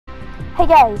Hey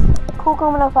guys,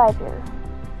 Cool05 here.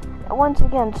 Once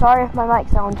again, sorry if my mic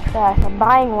sounds trash. I'm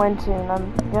buying one soon.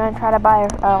 I'm gonna try to buy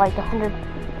like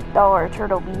 $100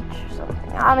 Turtle Beach or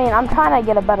something. I mean, I'm trying to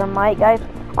get a better mic, guys.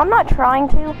 I'm not trying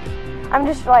to. I'm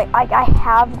just like I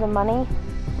have the money.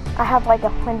 I have like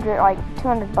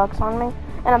 $200 on me,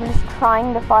 and I'm just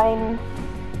trying to find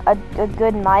a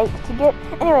good mic to get.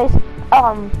 Anyways,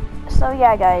 so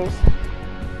yeah, guys.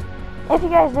 If you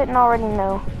guys didn't already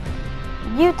know,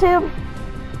 YouTube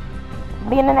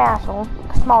being an asshole,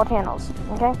 small channels,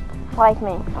 okay? Like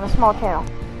me, I'm a small channel.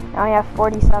 I only have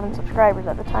 47 subscribers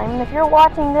at the time. And if you're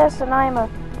watching this and I'm a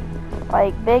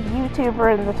big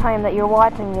YouTuber in the time that you're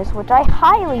watching this, which I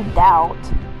highly doubt,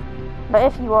 but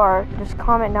if you are, just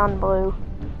comment down below.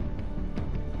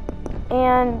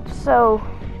 And so,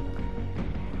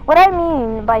 what I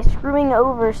mean by screwing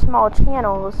over small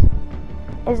channels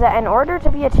is that in order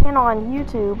to be a channel on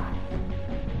YouTube,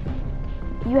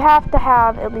 you have to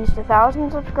have at least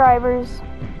 1,000 subscribers,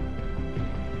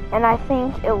 and I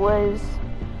think it was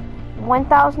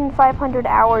 1,500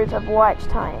 hours of watch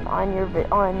time on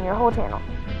your whole channel.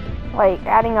 Like,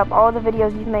 adding up all the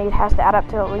videos you've made has to add up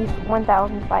to at least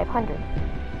 1,500.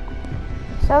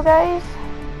 So guys,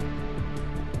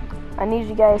 I need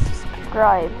you guys to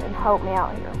subscribe and help me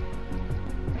out here.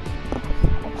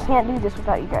 I can't do this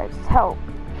without you guys' help.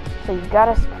 So you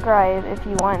gotta subscribe if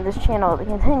you want this channel to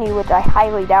continue, which I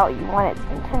highly doubt you want it to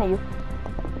continue.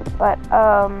 But,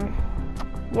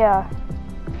 yeah.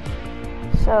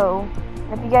 So,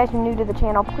 if you guys are new to the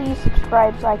channel, please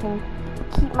subscribe so I can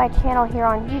keep my channel here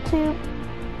on YouTube.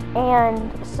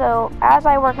 And so, as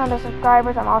I work on the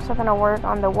subscribers, I'm also gonna work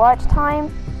on the watch time.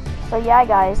 So yeah,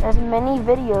 guys, as many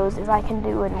videos as I can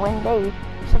do in one day.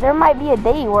 So there might be a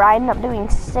day where I end up doing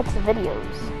 6 videos.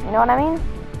 You know what I mean?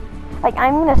 Like,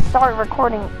 I'm gonna start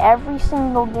recording every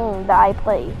single game that I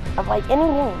play, of like any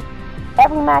game,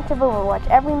 every match of Overwatch,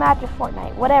 every match of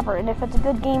Fortnite, whatever, and if it's a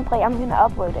good gameplay, I'm gonna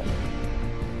upload it.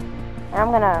 And I'm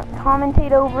gonna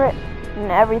commentate over it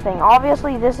and everything.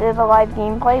 Obviously, this is a live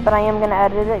gameplay, but I am gonna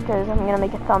edit it because I'm gonna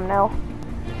make a thumbnail.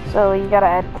 So you gotta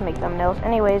edit to make thumbnails.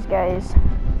 Anyways, guys,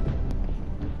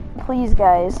 please,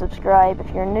 guys, subscribe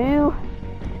if you're new,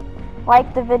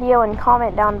 like the video, and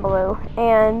comment down below.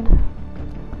 And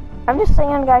I'm just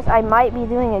saying, guys, I might be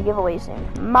doing a giveaway soon.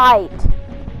 Might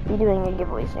be doing a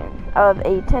giveaway soon of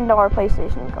a $10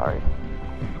 PlayStation card.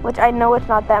 Which I know it's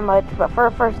not that much, but for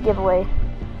a first giveaway,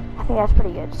 I think that's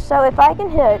pretty good. So if I can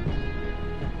hit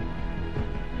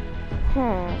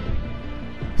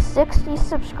 60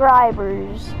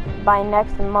 subscribers by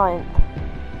next month,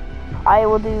 I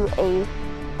will do a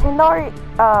 $10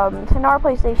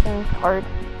 PlayStation card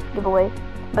giveaway.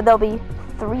 But there'll be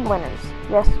 3 winners.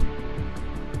 Yes.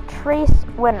 Trace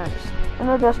winners, and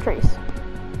they'll just trace.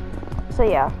 So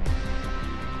yeah,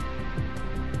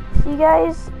 see you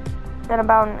guys in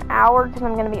about an hour because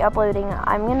I'm gonna be uploading.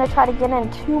 I'm gonna try to get in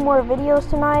 2 more videos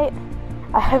tonight.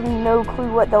 I have no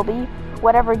clue what they'll be.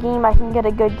 Whatever game I can get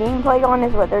a good gameplay on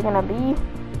is what they're gonna be.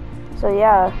 So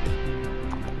yeah,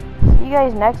 see you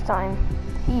guys next time.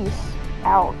 Peace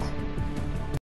out.